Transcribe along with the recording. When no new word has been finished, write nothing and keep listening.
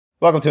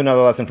Welcome to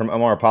another lesson from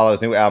Omar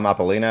Apollo's new album,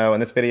 Apolonio. In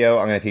this video,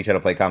 I'm going to teach you how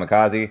to play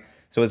Kamikaze.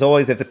 So as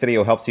always, if this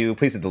video helps you,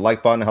 please hit the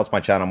like button. It helps my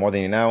channel more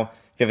than you know.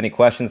 If you have any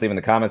questions, leave in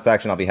the comment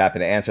section. I'll be happy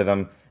to answer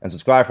them. And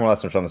subscribe for more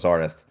lessons from this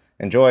artist.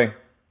 Enjoy!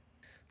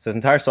 So this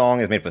entire song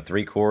is made up of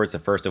 3 chords, the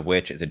first of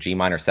which is a G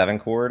minor 7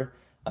 chord.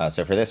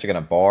 So for this, you're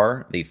going to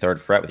bar the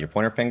 3rd fret with your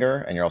pointer finger,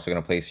 and you're also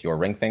going to place your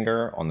ring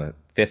finger on the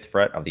 5th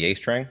fret of the A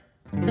string.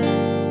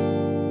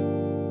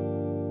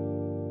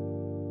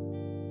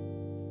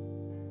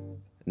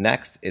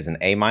 Next is an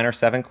A minor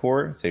 7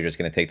 chord, so you're just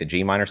going to take the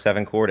G minor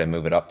 7 chord and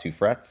move it up 2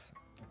 frets.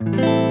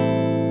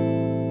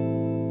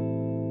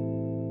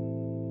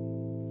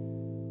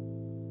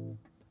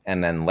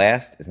 And then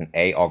last is an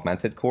A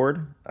augmented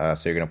chord,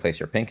 so you're going to place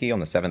your pinky on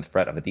the 7th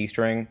fret of the D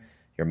string,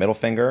 your middle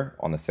finger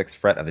on the 6th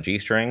fret of the G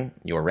string,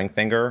 your ring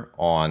finger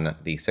on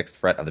the 6th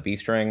fret of the B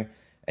string,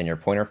 and your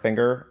pointer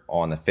finger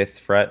on the 5th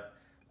fret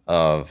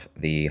of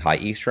the high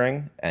E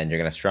string, and you're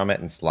going to strum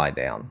it and slide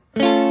down.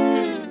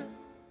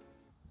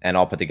 And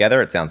all put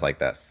together, it sounds like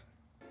this.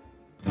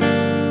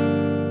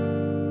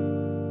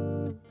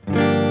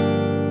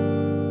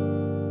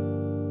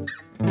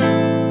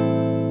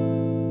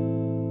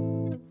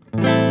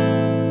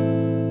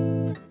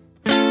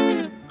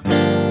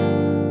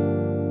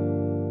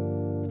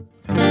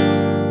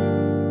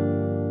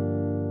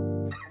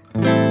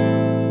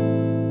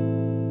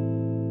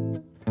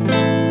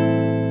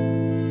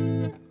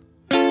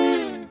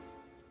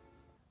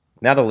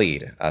 Now the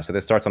lead. So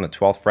this starts on the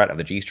 12th fret of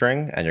the G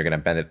string, and you're going to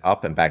bend it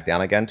up and back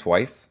down again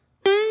twice.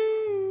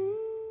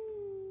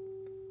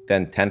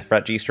 Then 10th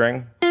fret G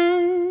string.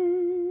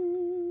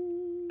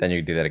 Then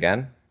you do that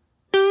again.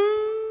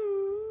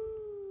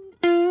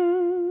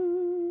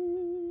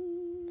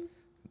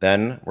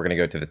 Then we're going to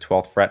go to the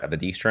 12th fret of the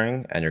D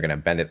string, and you're going to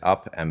bend it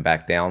up and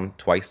back down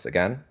twice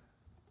again.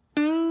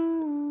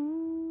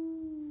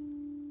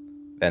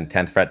 Then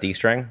 10th fret D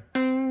string.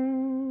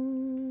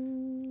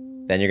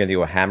 Then you're going to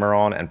do a hammer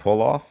on and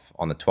pull off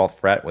on the 12th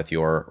fret with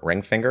your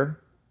ring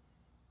finger.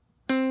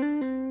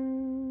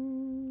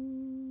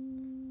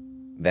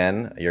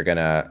 Then you're going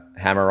to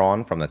hammer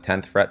on from the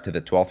 10th fret to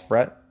the 12th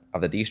fret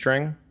of the D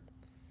string.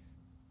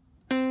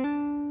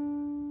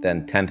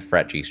 Then 10th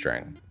fret G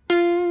string.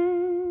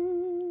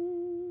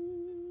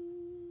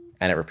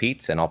 And it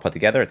repeats, and all put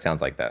together, it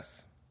sounds like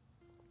this.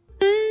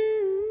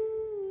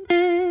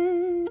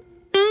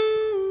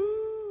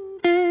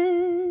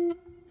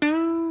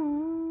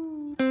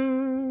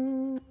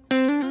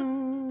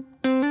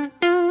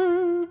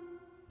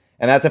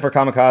 And that's it for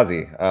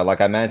Kamikaze.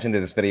 Like I mentioned,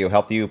 if this video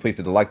helped you, please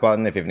hit the like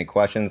button. If you have any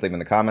questions, leave them in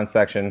the comments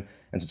section.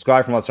 And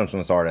subscribe for more lessons from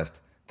this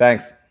artist.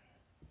 Thanks.